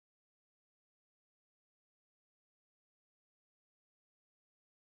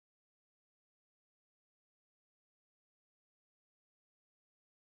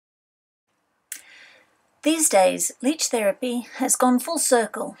These days, leech therapy has gone full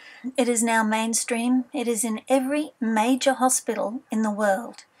circle. It is now mainstream. It is in every major hospital in the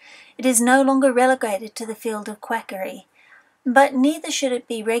world. It is no longer relegated to the field of quackery. But neither should it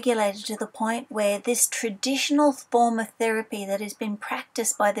be regulated to the point where this traditional form of therapy that has been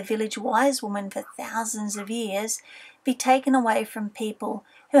practiced by the village wise woman for thousands of years be taken away from people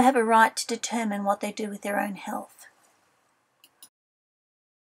who have a right to determine what they do with their own health.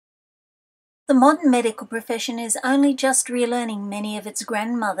 The modern medical profession is only just relearning many of its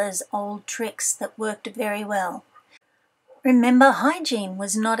grandmother's old tricks that worked very well. Remember, hygiene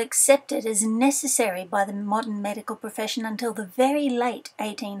was not accepted as necessary by the modern medical profession until the very late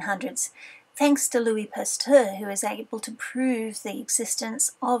 1800s, thanks to Louis Pasteur, who was able to prove the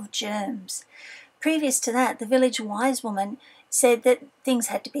existence of germs. Previous to that, the village wise woman said that things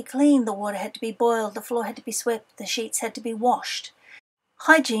had to be cleaned, the water had to be boiled, the floor had to be swept, the sheets had to be washed.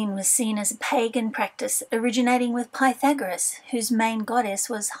 Hygiene was seen as a pagan practice originating with Pythagoras, whose main goddess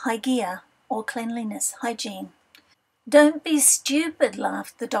was Hygeia, or cleanliness, hygiene. "Don't be stupid,"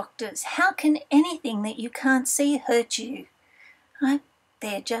 laughed the doctors. "How can anything that you can't see hurt you?"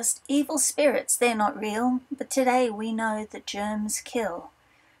 They're just evil spirits, they're not real. But today we know that germs kill.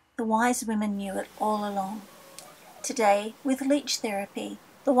 The wise women knew it all along. Today, with leech therapy,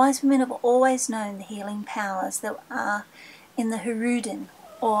 the wise women have always known the healing powers that are in the Horudan,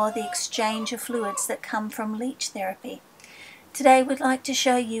 or the exchange of fluids that come from leech therapy. Today we'd like to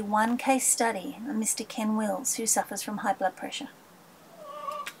show you one case study of Mr. Ken Wills, who suffers from high blood pressure.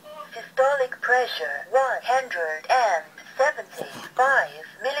 Systolic pressure 175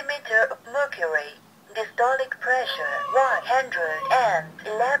 millimeter of mercury. Systolic pressure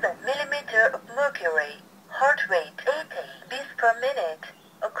 111 millimeter of mercury. Heart rate 80 beats per minute.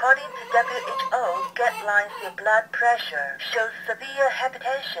 According to WHO guidelines, your blood pressure shows severe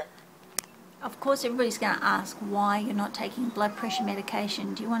hypertension. Of course, everybody's going to ask why you're not taking blood pressure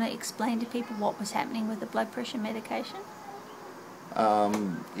medication. Do you want to explain to people what was happening with the blood pressure medication?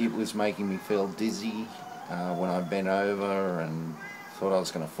 It was making me feel dizzy when I bent over and thought I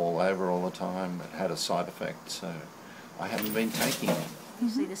was going to fall over all the time. It had a side effect, so I haven't been taking it.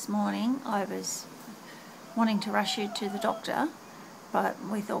 Usually this morning I was wanting to rush you to the doctor, but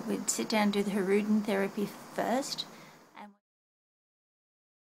we thought we'd sit down and do the Horudan therapy first.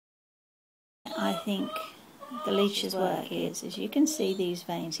 I think the leech's work is, as you can see, these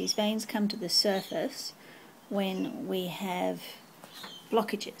veins come to the surface when we have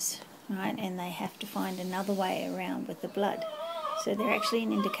blockages, right? And they have to find another way around with the blood. So they're actually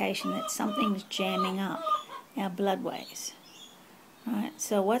an indication that something's jamming up our bloodways, right?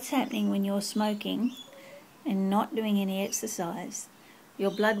 So what's happening when you're smoking and not doing any exercise?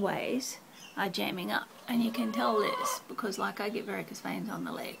 Your bloodways are jamming up, and you can tell this because, like, I get varicose veins on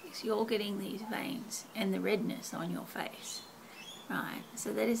the legs. You're getting these veins and the redness on your face, right?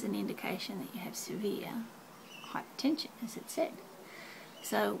 So that is an indication that you have severe hypertension, as it said.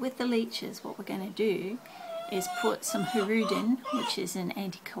 So with the leeches, what we're going to do is put some Horudan, which is an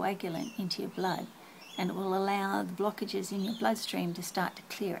anticoagulant, into your blood, and it will allow the blockages in your bloodstream to start to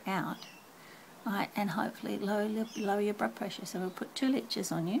clear out, right, and hopefully lower your blood pressure. So we'll put 2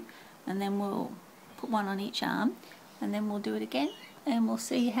 leeches on you, and then we'll put 1 on each arm, and then we'll do it again, and we'll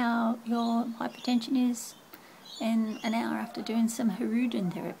see how your hypertension is in an hour after doing some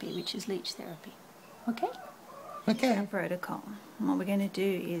Horudan therapy, which is leech therapy. Okay? Okay. Our protocol. And what we're going to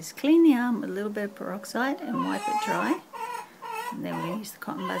do is clean the arm with a little bit of peroxide and wipe it dry. And then we're going to use the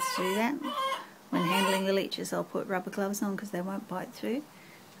cotton buds to do that. When handling the leeches, I'll put rubber gloves on because they won't bite through.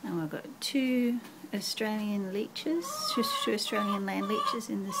 And we've got 2 Australian leeches, 2 Australian land leeches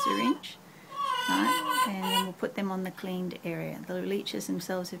in the syringe. Right, and then we'll put them on the cleaned area. The leeches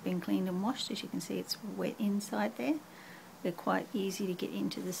themselves have been cleaned and washed. As you can see, it's wet inside there. They're quite easy to get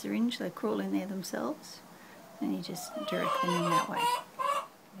into the syringe. They crawl in there themselves, and you just direct them in that way.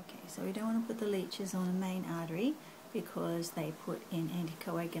 Okay, so we don't want to put the leeches on a main artery because they put in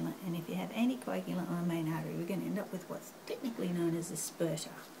anticoagulant, and if you have anticoagulant on a main artery, we're going to end up with what's technically known as a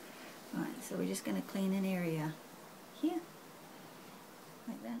spurter. Right, so we're just going to clean an area here,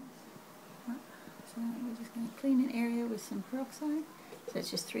 like that. Right, so we're just going to clean an area with some peroxide. So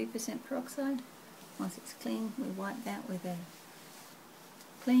it's just 3% peroxide. Once it's clean, we wipe that with a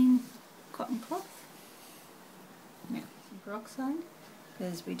clean cotton cloth. Now, some peroxide,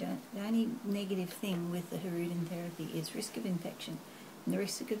 because the only negative thing with the Horudan therapy is risk of infection. And the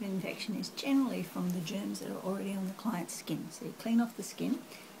risk of infection is generally from the germs that are already on the client's skin. So you clean off the skin.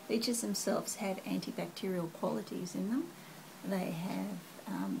 Leeches themselves have antibacterial qualities in them. They have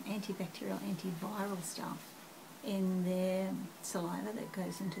antibacterial, antiviral stuff in their saliva that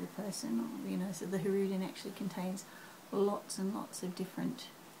goes into the person. You know, so the hirudin actually contains lots and lots of different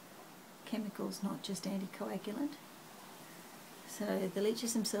chemicals, not just anticoagulant. So the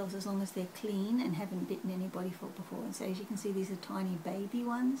leeches themselves, as long as they're clean and haven't bitten anybody before, and so as you can see, these are tiny baby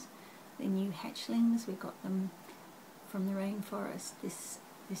ones. They're new hatchlings. We got them from the rainforest this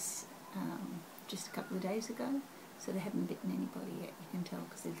just a couple of days ago. So they haven't bitten anybody yet. You can tell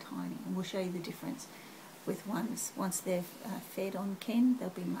because they're tiny, and we'll show you the difference with ones. Once they've fed on Ken, they'll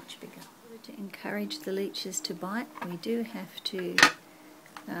be much bigger. To encourage the leeches to bite, we do have to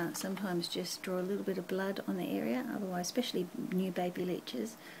sometimes just draw a little bit of blood on the area, otherwise, especially new baby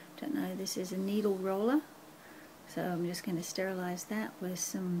leeches, don't know, this is a needle roller, so I'm just going to sterilise that with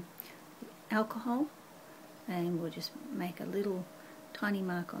some alcohol, and we'll just make a little tiny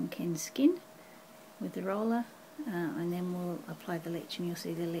mark on Ken's skin with the roller, and then we'll apply the leech, and you'll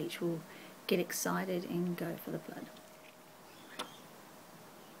see the leech will get excited and go for the blood.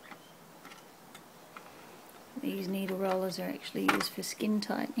 These needle rollers are actually used for skin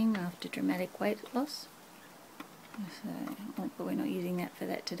tightening after dramatic weight loss. So, but we're not using that for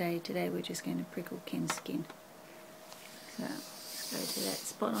that today. Today we're just going to prickle Ken's skin. So let's go to that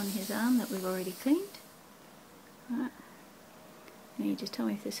spot on his arm that we've already cleaned. Right. Now you just tell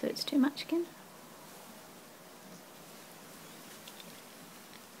me if this hurts too much, Ken.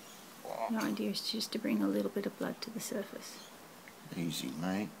 The idea is just to bring a little bit of blood to the surface. Easy,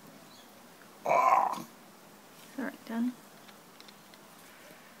 mate. Alright, darling.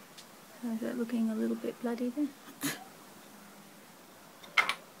 So is that looking a little bit bloody there?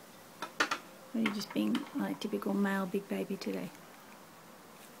 Or are you just being like typical male big baby today?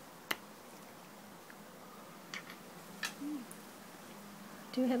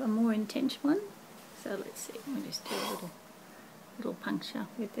 Do you have a more intense one? So let's see, we'll just do a little puncture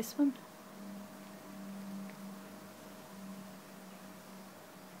with this one.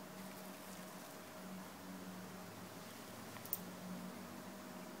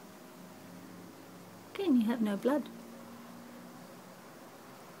 Ken, you have no blood.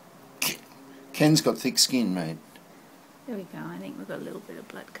 Ken's got thick skin, mate. There we go, I think we've got a little bit of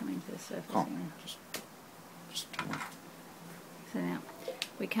blood coming to the surface. Oh, Just so now,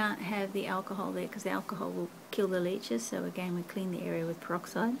 we can't have the alcohol there because the alcohol will kill the leeches, so again we clean the area with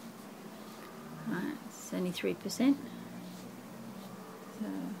peroxide. Right, it's only 3%. So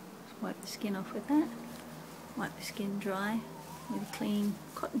just wipe the skin off with that. Wipe the skin dry with a clean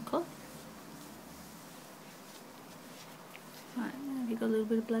cotton cloth. Right, have you got a little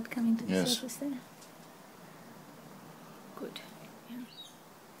bit of blood coming to the surface there? Good. Yeah.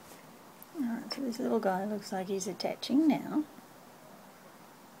 Alright, so this little guy looks like he's attaching now.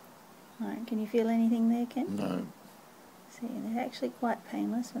 Alright, can you feel anything there, Ken? No. See, they're actually quite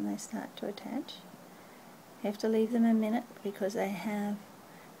painless when they start to attach. You have to leave them a minute because they have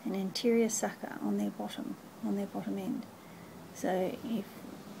an anterior sucker on their bottom end. So you've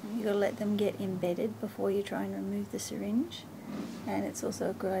got to let them get embedded before you try and remove the syringe. And it's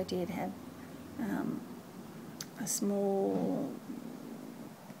also a good idea to have a small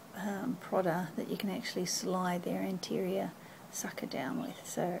prodder that you can actually slide their anterior sucker down with,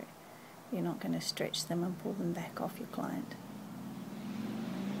 so you're not going to stretch them and pull them back off your client.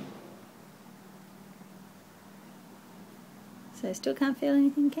 So still can't feel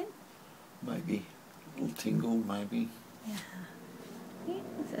anything, Ken? Maybe. A little tingle, maybe. Yeah,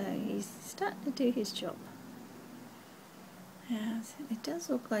 so he's starting to do his job. Yeah, so it does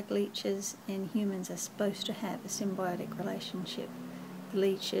look like leeches and humans are supposed to have a symbiotic relationship. The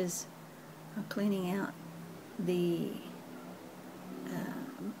leeches are cleaning out the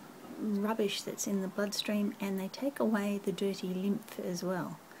rubbish that's in the bloodstream, and they take away the dirty lymph as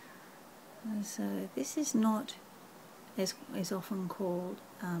well. So this is not, as is often called,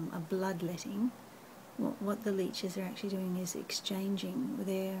 a bloodletting. What the leeches are actually doing is exchanging.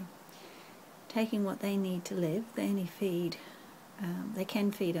 They're taking what they need to live. They only feed, they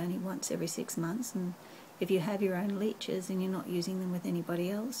can feed only once every 6 months, and if you have your own leeches and you're not using them with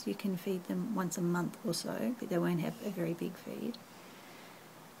anybody else, you can feed them once a month or so, but they won't have a very big feed.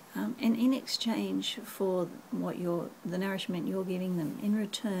 And in exchange for the nourishment you're giving them, in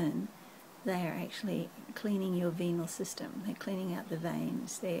return, they are actually cleaning your venal system. They're cleaning out the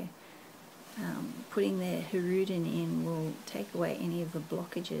veins. They're putting their hirudin in will take away any of the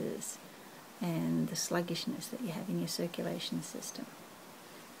blockages and the sluggishness that you have in your circulation system.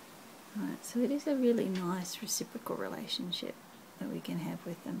 Right, so it is a really nice reciprocal relationship that we can have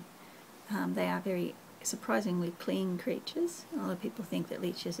with them. They are very surprisingly clean creatures. A lot of people think that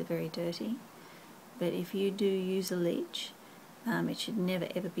leeches are very dirty, but if you do use a leech, It should never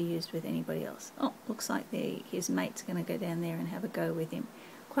ever be used with anybody else. Oh, looks like his mate's going to go down there and have a go with him.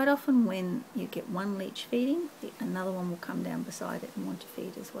 Quite often when you get one leech feeding, another one will come down beside it and want to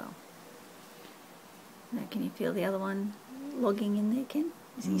feed as well. Now, can you feel the other one logging in there, Ken?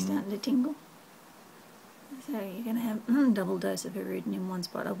 Is he starting to tingle? So you're going to have a double dose of hirudin in one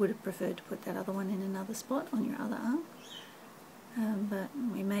spot. I would have preferred to put that other one in another spot on your other arm. But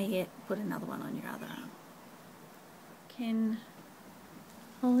we may yet put another one on your other arm. Ken,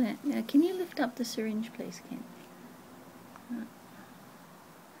 hold it. Now, can you lift up the syringe, please, Ken?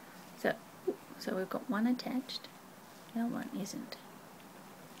 So we've got one attached, the other one isn't.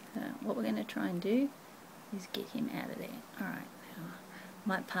 So what we're going to try and do is get him out of there. Alright, now I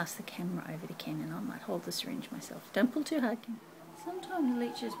might pass the camera over to Ken and I might hold the syringe myself. Don't pull too hard, Ken. Sometimes the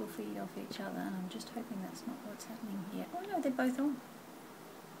leeches will feed off each other and I'm just hoping that's not what's happening here. Oh no, they're both on.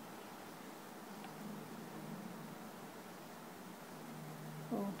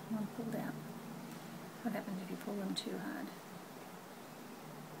 Oh, one pulled out. What happens if you pull them too hard?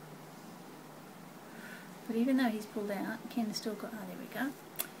 But even though he's pulled out, Ken's still got, oh there we go,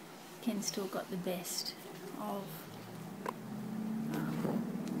 Ken's still got the best of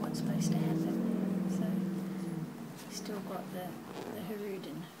what's supposed to happen. So he's still got the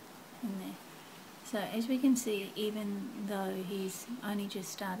hirudin in there. So as we can see, even though he's only just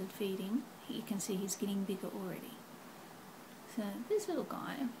started feeding, you can see he's getting bigger already. So this little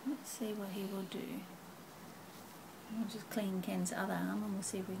guy, let's see what he will do. We'll just clean Ken's other arm and we'll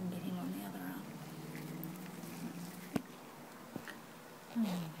see if we can get him on the other arm. There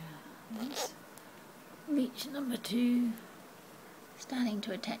we go. That's leech number 2, starting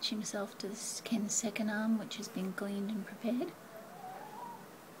to attach himself to Ken's second arm, which has been cleaned and prepared.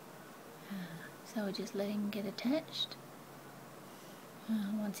 So we'll just let him get attached.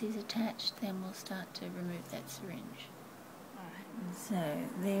 Once he's attached, then we'll start to remove that syringe. Alright, so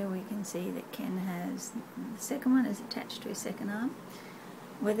there we can see that Ken has, the second one is attached to his second arm.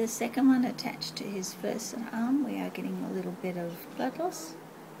 With the second one attached to his first arm, we are getting a little bit of blood loss,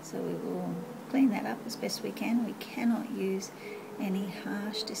 so we will clean that up as best we can. We cannot use any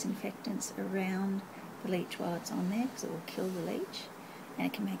harsh disinfectants around the leech while it's on there because it will kill the leech and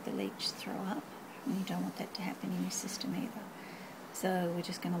it can make the leech throw up, and you don't want that to happen in your system either. So we're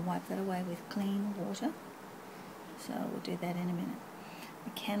just going to wipe that away with clean water, so we'll do that in a minute.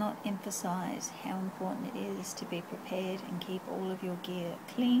 We cannot emphasize how important it is to be prepared and keep all of your gear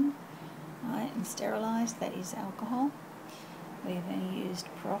clean, right, and sterilized. That is alcohol. We've only used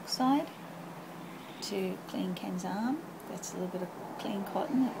peroxide to clean Ken's arm. That's a little bit of clean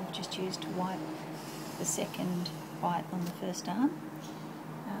cotton that we've just used to wipe the second bite on the first arm.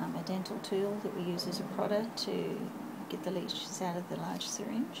 A dental tool that we use as a prodder to get the leeches out of the large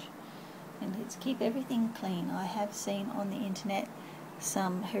syringe. And let's keep everything clean. I have seen on the internet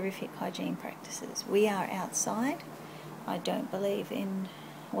some horrific hygiene practices. We are outside. I don't believe in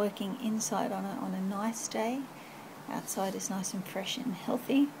working inside on a nice day. Outside is nice and fresh and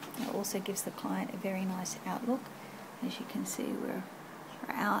healthy. It also gives the client a very nice outlook. As you can see, we're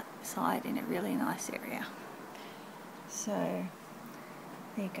outside in a really nice area. So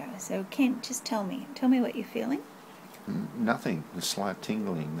there you go. So Ken, just tell me what you're feeling. Nothing, a slight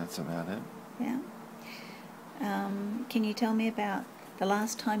tingling, that's about it. Yeah. Can you tell me about the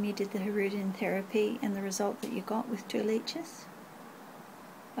last time you did the hirudin therapy and the result that you got with 2 leeches?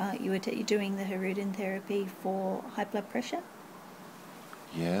 You were doing the hirudin therapy for high blood pressure?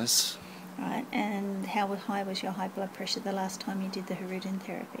 Yes. Right, and how high was your high blood pressure the last time you did the hirudin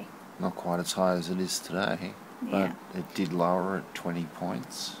therapy? Not quite as high as it is today, but it did lower at 20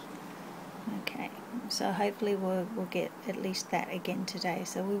 points. Okay, so hopefully we'll get at least that again today.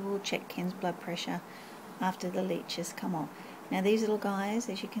 So we will check Ken's blood pressure after the leeches come off. Now these little guys,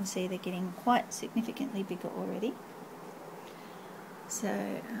 as you can see, they're getting quite significantly bigger already.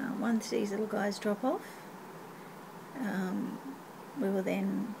 So once these little guys drop off, we will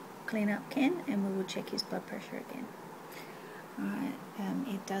then clean up Ken and we will check his blood pressure again. Alright,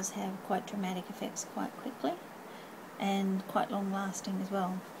 it does have quite dramatic effects quite quickly and quite long lasting as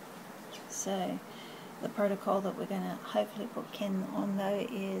well. So the protocol that we're going to hopefully put Ken on though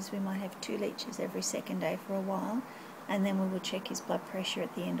is we might have 2 leeches every second day for a while, and then we will check his blood pressure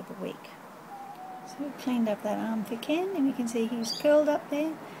at the end of a week. So we've cleaned up that arm for Ken and we can see he's curled up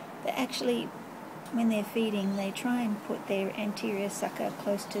there. They actually, when they're feeding, they try and put their anterior sucker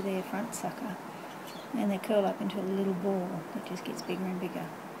close to their front sucker and they curl up into a little ball that just gets bigger and bigger.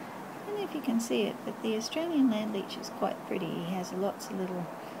 I don't know if you can see it, but the Australian land leech is quite pretty. He has lots of little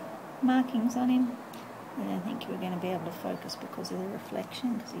markings on him. I don't think you're going to be able to focus because of the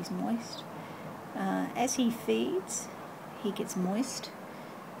reflection, because he's moist. As he feeds, he gets moist,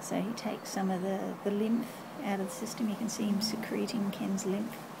 so he takes some of the lymph out of the system. You can see him secreting Ken's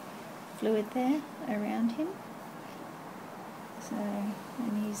lymph fluid there around him. So,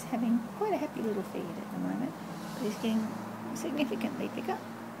 and he's having quite a happy little feed at the moment. He's getting significantly bigger.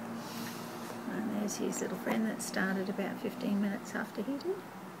 And there's his little friend that started about 15 minutes after he did.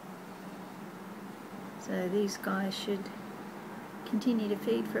 So these guys should continue to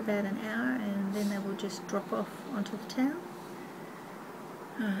feed for about an hour, and then they will just drop off onto the towel.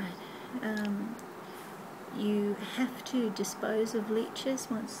 Alright, you have to dispose of leeches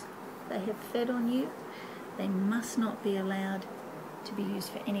once they have fed on you. They must not be allowed to be used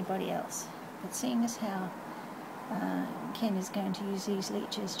for anybody else. But seeing as how Ken is going to use these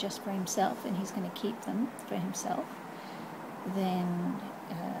leeches just for himself, and he's going to keep them for himself, then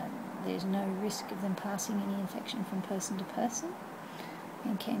there's no risk of them passing any infection from person to person.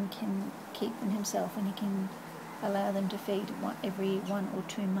 And Ken can keep them himself, and he can allow them to feed every 1 or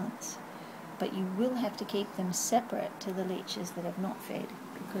 2 months. But you will have to keep them separate to the leeches that have not fed,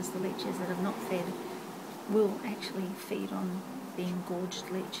 because the leeches that have not fed will actually feed on the engorged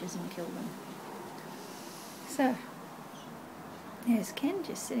leeches and kill them. So, there's Ken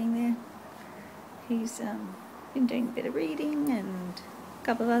just sitting there. He's been doing a bit of reading and a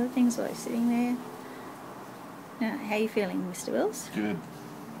couple of other things while he's sitting there. Now, how are you feeling, Mr. Wills? Good.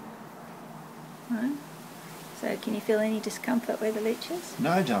 Right. So, can you feel any discomfort where the leech is?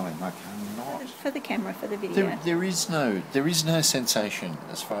 No, darling, I cannot. For the camera, for the video. There is no sensation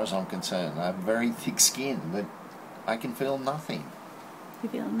as far as I'm concerned. I have very thick skin, but I can feel nothing. You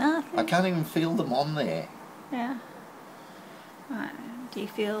feel nothing? I can't even feel them on there. Yeah. Right. Do you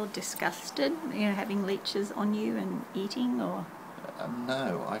feel disgusted, having leeches on you and eating, or?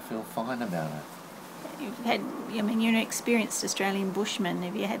 No, I feel fine about it. You've had, you're an experienced Australian bushman.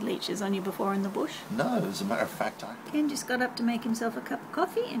 Have you had leeches on you before in the bush? No, as a matter of fact, Ken just got up to make himself a cup of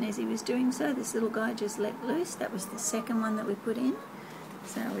coffee, and as he was doing so, this little guy just let loose. That was the second one that we put in.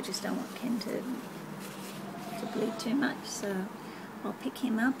 So we just don't want Ken to bleed too much. So I'll pick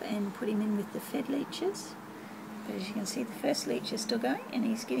him up and put him in with the fed leeches. But as you can see, the first leech is still going, and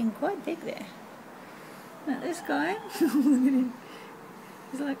he's getting quite big there. Now this guy, look at him.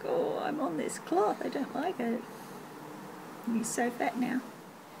 He's like, oh, I'm on this cloth, I don't like it. He's so fat now.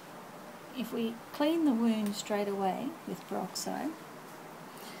 If we clean the wound straight away with peroxide,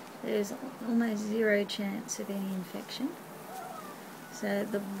 there's almost zero chance of any infection. So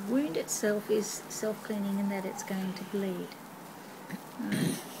the wound itself is self-cleaning in that it's going to bleed.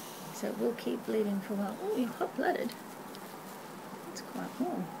 So it will keep bleeding for a while. Oh, you're hot-blooded. It's quite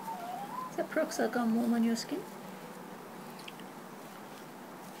warm. Has that peroxide gone warm on your skin?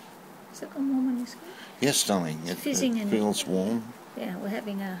 Has it gone warm on your skin? yes, darling, it feels warm. Yeah, we're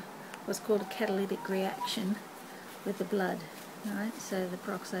having what's called a catalytic reaction with the blood. Right, so the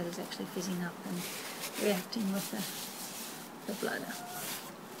peroxide is actually fizzing up and reacting with the blood.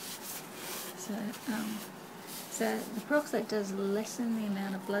 So the peroxide does lessen the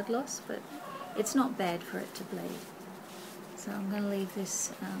amount of blood loss, but it's not bad for it to bleed. So I'm going to leave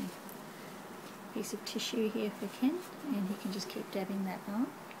this piece of tissue here for Ken, and he can just keep dabbing that on.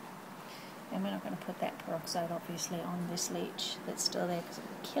 And we're not going to put that peroxide obviously on this leech that's still there because it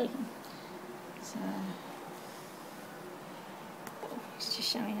would kill him. So he's just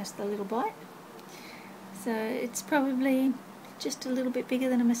showing us the little bite. So it's probably just a little bit bigger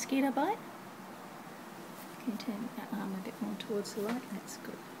than a mosquito bite. Can you turn that arm a bit more towards the light? That's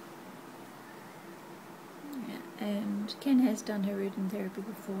good. Yeah, and Ken has done her root therapy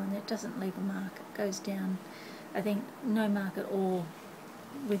before, and that doesn't leave a mark. It goes down, I think, no mark at all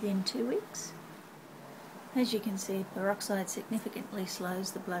within 2 weeks. As you can see, peroxide significantly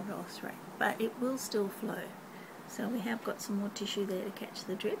slows the blood loss rate, but it will still flow. So we have got some more tissue there to catch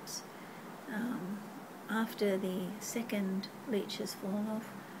the drips. After the second leech has fallen off,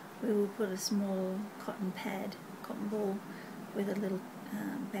 we will put a small cotton ball with a little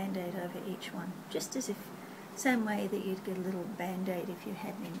band-aid over each one, just as if, same way that you'd get a little band-aid if you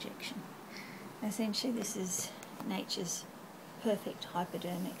had an injection. Essentially this is nature's perfect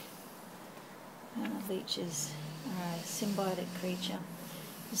hypodermic. Leeches are a symbiotic creature.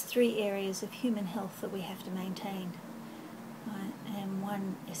 There's 3 areas of human health that we have to maintain, and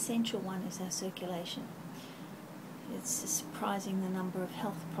one essential one is our circulation. It's surprising the number of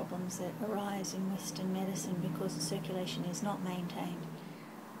health problems that arise in Western medicine because the circulation is not maintained.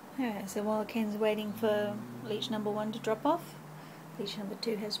 Okay, so while Ken's waiting for leech number 1 to drop off, leech number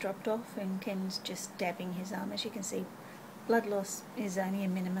 2 has dropped off, and Ken's just dabbing his arm. As you can see, blood loss is only a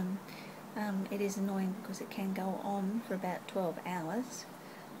minimum. It is annoying because it can go on for about 12 hours.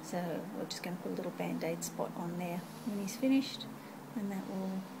 So we're just going to put a little band-aid spot on there when he's finished, and that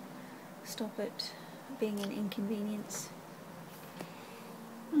will stop it being an inconvenience.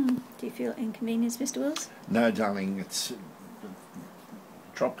 Do you feel inconvenience, Mr. Wills? No, darling, it's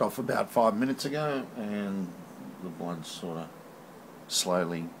dropped off about 5 minutes ago, and the blood's sort of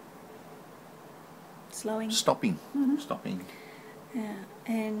slowly stopping. Yeah.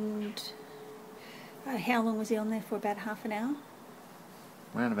 And how long was he on there for? About half an hour?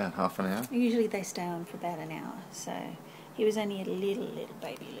 Around about half an hour. Usually they stay on for about an hour, so he was only a little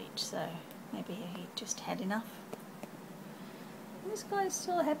baby leech, so maybe he just had enough. And this guy's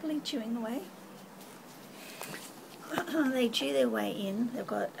still happily chewing away. They chew their way in. They've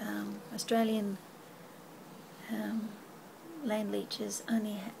got Australian land leeches,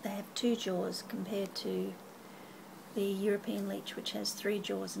 they have 2 jaws compared to the European leech, which has 3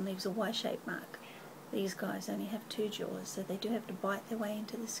 jaws and leaves a Y-shaped mark. These guys only have 2 jaws, so they do have to bite their way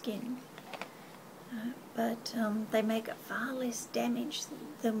into the skin. But they make far less damage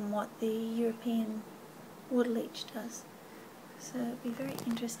than what the European water leech does. So it'd be very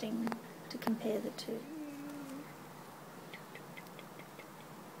interesting to compare the two.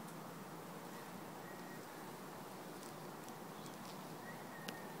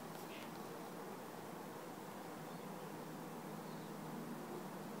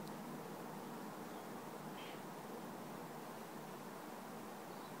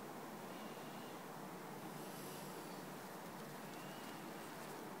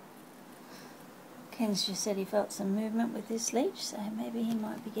 Ken's just said he felt some movement with this leech, so maybe he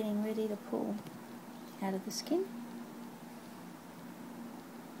might be getting ready to pull out of the skin.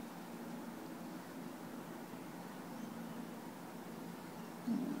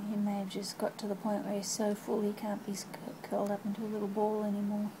 He may have just got to the point where he's so full he can't be curled up into a little ball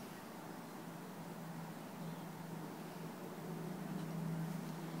anymore.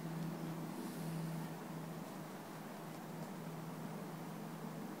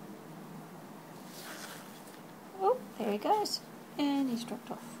 There he goes, and he's dropped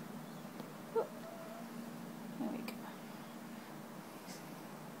off. Oh, there we go.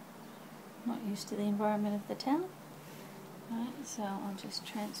 Not used to the environment of the town. Right, so I'll just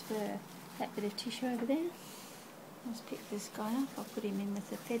transfer that bit of tissue over there. Let's pick this guy up. I'll put him in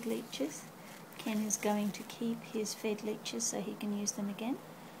with the fed leeches. Ken is going to keep his fed leeches so he can use them again.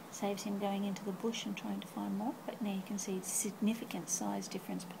 Saves him going into the bush and trying to find more, but now you can see significant size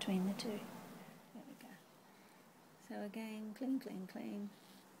difference between the two. So again, clean, cleaning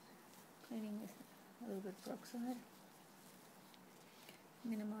with a little bit of peroxide.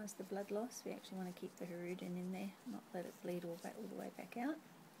 Minimise the blood loss. We actually want to keep the hirudin in there, not let it bleed all the way back out.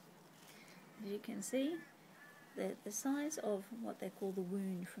 As you can see, the size of what they call the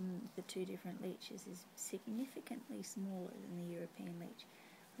wound from the 2 different leeches is significantly smaller than the European leech.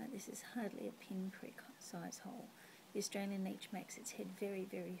 This is hardly a pinprick size hole. The Australian leech makes its head very,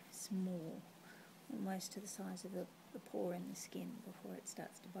 very small, almost to the size of the pore in the skin before it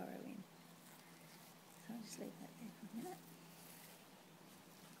starts to burrow in. So I'll just leave that there for a minute.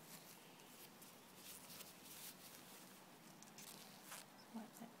 Just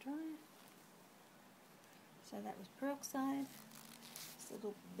wipe that dry. So that was peroxide. Just a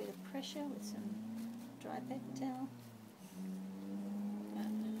little bit of pressure with some dry paper towel.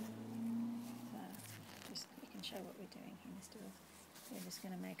 So just you can show what we're doing here, Mr. Will. We're just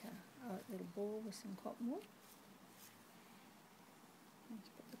going to make a little ball with some cotton wool. Let's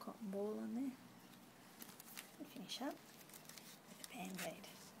put the cotton ball on there and finish up with a band-aid.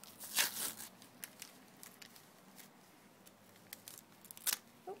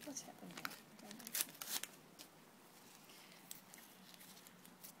 Oh, what's happened there?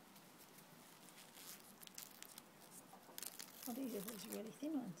 Oh, these are those really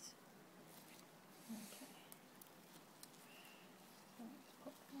thin ones. Okay. So let's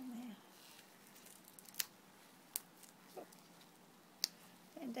pop that on there.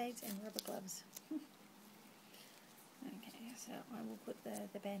 Band-aids and rubber gloves. Okay, so I will put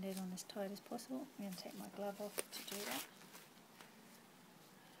the band-aid on as tight as possible. I'm going to take my glove off to do that.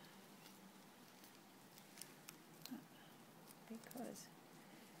 Because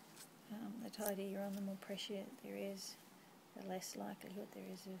the tighter you're on, the more pressure there is, the less likelihood there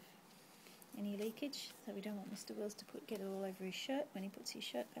is of any leakage. So we don't want Mr. Wills to get it all over his shirt when he puts his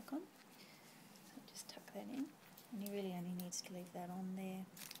shirt back on. So just tuck that in. And he really only needs to leave that on there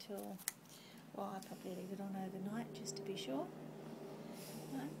till, well, I'll probably leave it on overnight just to be sure.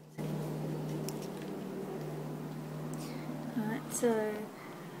 Alright, so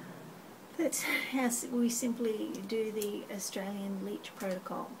that's how we simply do the Australian leech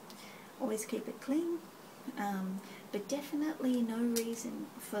protocol. Always keep it clean, but definitely no reason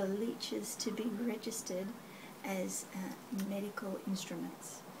for leeches to be registered as medical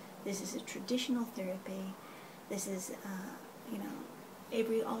instruments. This is a traditional therapy. This is, you know,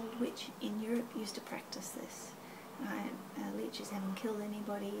 every old witch in Europe used to practice this. Leeches haven't killed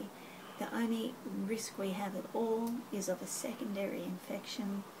anybody. The only risk we have at all is of a secondary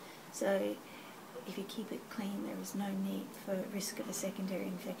infection. So if you keep it clean, there is no need for risk of a secondary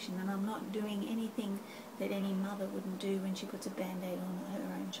infection. And I'm not doing anything that any mother wouldn't do when she puts a band-aid on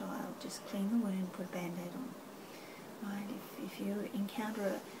her own child. Just clean the wound, put a band-aid on. Right? If you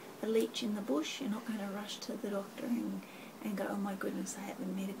encounter a leech in the bush, you're not going to rush to the doctor and go, oh my goodness, I have a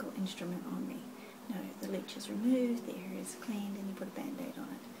medical instrument on me. No, the leech is removed, the area is cleaned, and you put a band-aid on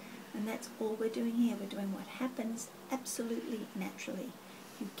it. And that's all we're doing here. We're doing what happens absolutely naturally.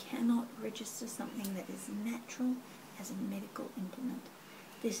 You cannot register something that is natural as a medical implement.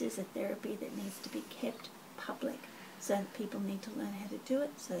 This is a therapy that needs to be kept public, so that people need to learn how to do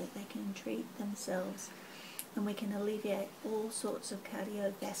it so that they can treat themselves, and we can alleviate all sorts of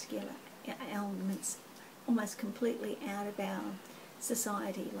cardiovascular ailments almost completely out of our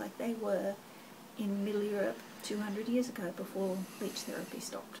society, like they were in Middle Europe 200 years ago before leech therapy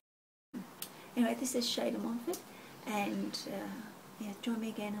stopped. Anyway, this is Shé D'Montford, and yeah, join me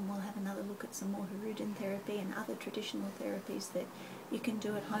again and we'll have another look at some more Horudan therapy and other traditional therapies that you can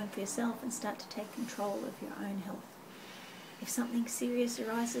do at home for yourself and start to take control of your own health. If something serious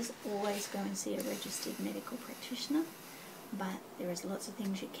arises, always go and see a registered medical practitioner, but there is lots of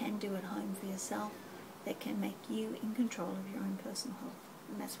things you can do at home for yourself that can make you in control of your own personal health,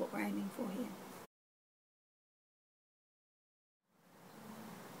 and that's what we're aiming for here.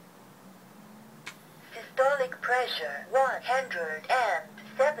 Systolic pressure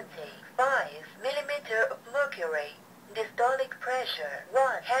 175 millimeter of mercury. Dystolic pressure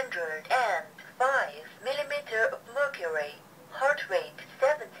 105 millimeter of mercury. Heart rate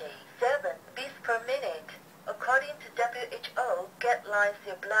 77 beats per minute. According to WHO guidelines,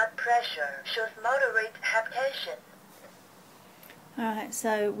 your blood pressure shows moderate hypertension. Alright,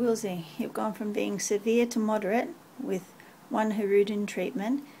 so Wilsey, you've gone from being severe to moderate with one Horudan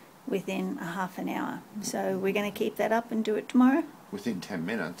treatment within a half an hour. So we're going to keep that up and do it tomorrow? Within 10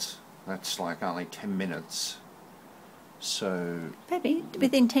 minutes. That's like only 10 minutes. So... Baby,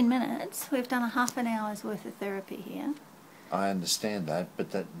 within 10 minutes. We've done a half an hour's worth of therapy here. I understand that,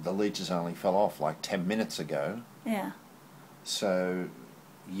 but the leeches only fell off like 10 minutes ago. Yeah. So,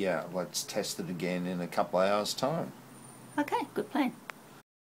 yeah, let's test it again in a couple of hours' time. Okay, good plan.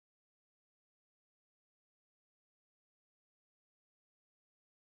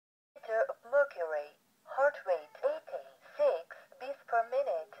 Of mercury, heart rate 86 beats per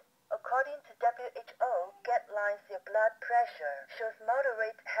minute. According to WHO guidelines, your blood pressure shows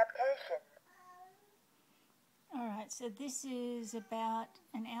moderate hypertension. Alright, so this is about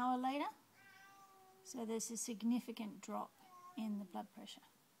an hour later. So there's a significant drop in the blood pressure.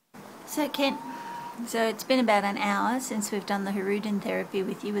 So Ken, so it's been about an hour since we've done the Horudan therapy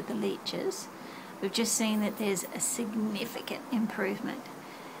with you with the leeches. We've just seen that there's a significant improvement.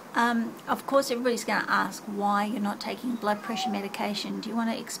 Of course, everybody's going to ask why you're not taking blood pressure medication. Do you want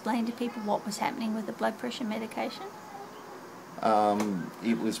to explain to people what was happening with the blood pressure medication?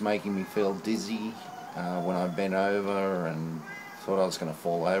 It was making me feel dizzy when I bent over and thought I was going to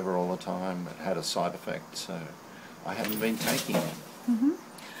fall over all the time. It had a side effect, so I haven't been taking it. Mm-hmm.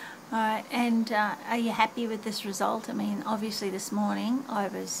 All right, and are you happy with this result? I mean, obviously this morning I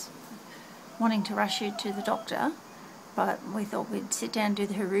was wanting to rush you to the doctor, but we thought we'd sit down and do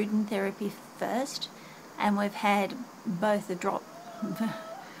the Horudan therapy first, and we've had both a drop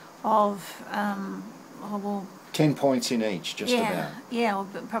of, 10 points in each, just about. Yeah, or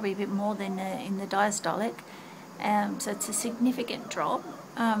probably a bit more than in the diastolic. So it's a significant drop.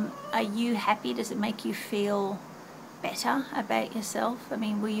 Are you happy? Does it make you feel better about yourself? I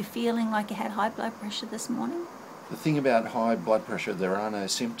mean, were you feeling like you had high blood pressure this morning? The thing about high blood pressure, there are no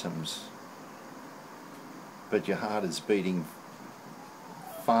symptoms, but your heart is beating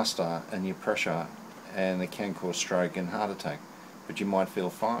faster and your pressure, and it can cause stroke and heart attack, but you might feel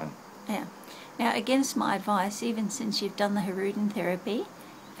fine. Yeah. Now, against my advice, even since you've done the Horudan therapy,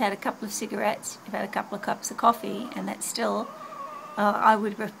 you've had a couple of cigarettes, you've had a couple of cups of coffee, and that's still, I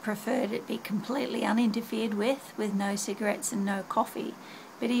would have preferred it be completely uninterfered with no cigarettes and no coffee.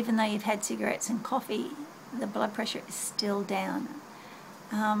 But even though you've had cigarettes and coffee, the blood pressure is still down.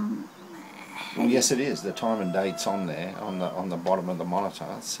 Well, yes, it is. The time and date's on there, on the bottom of the monitor,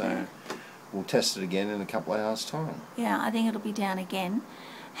 so yeah. We'll test it again in a couple of hours' time. Yeah, I think it'll be down again.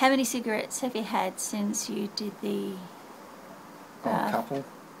 How many cigarettes have you had since you did the... a couple.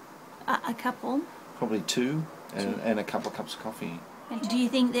 A couple? Probably 2 and a couple of cups of coffee. Do you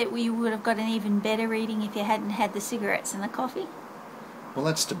think that we would have got an even better reading if you hadn't had the cigarettes and the coffee? Well,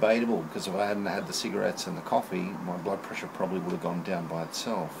 that's debatable, because if I hadn't had the cigarettes and the coffee, my blood pressure probably would have gone down by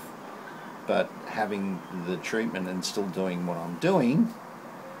itself. But having the treatment and still doing what I'm doing,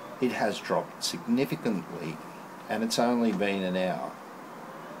 it has dropped significantly, and it's only been an hour.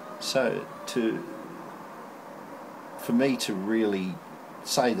 So for me to really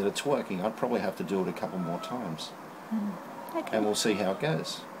say that it's working, I'd probably have to do it a couple more times. Okay. And we'll see how it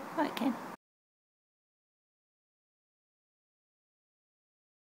goes. Okay.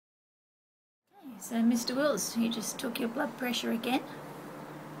 So, Mr. Wills, you just took your blood pressure again.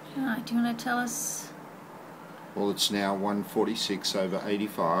 Right, do you want to tell us? Well, it's now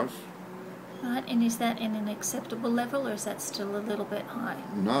 146/85. Right, and is that in an acceptable level, or is that still a little bit high?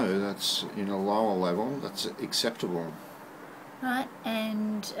 No, that's in a lower level. That's acceptable. Right,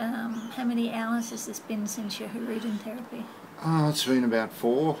 and how many hours has this been since your Leech therapy? Oh, it's been about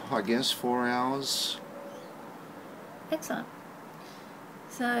 4 hours. Excellent.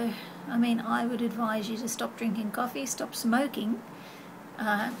 So, I mean, I would advise you to stop drinking coffee, stop smoking,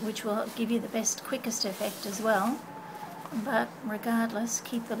 which will give you the best, quickest effect as well. But regardless,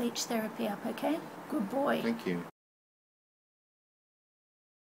 keep the Leech therapy up, okay? Good boy. Thank you.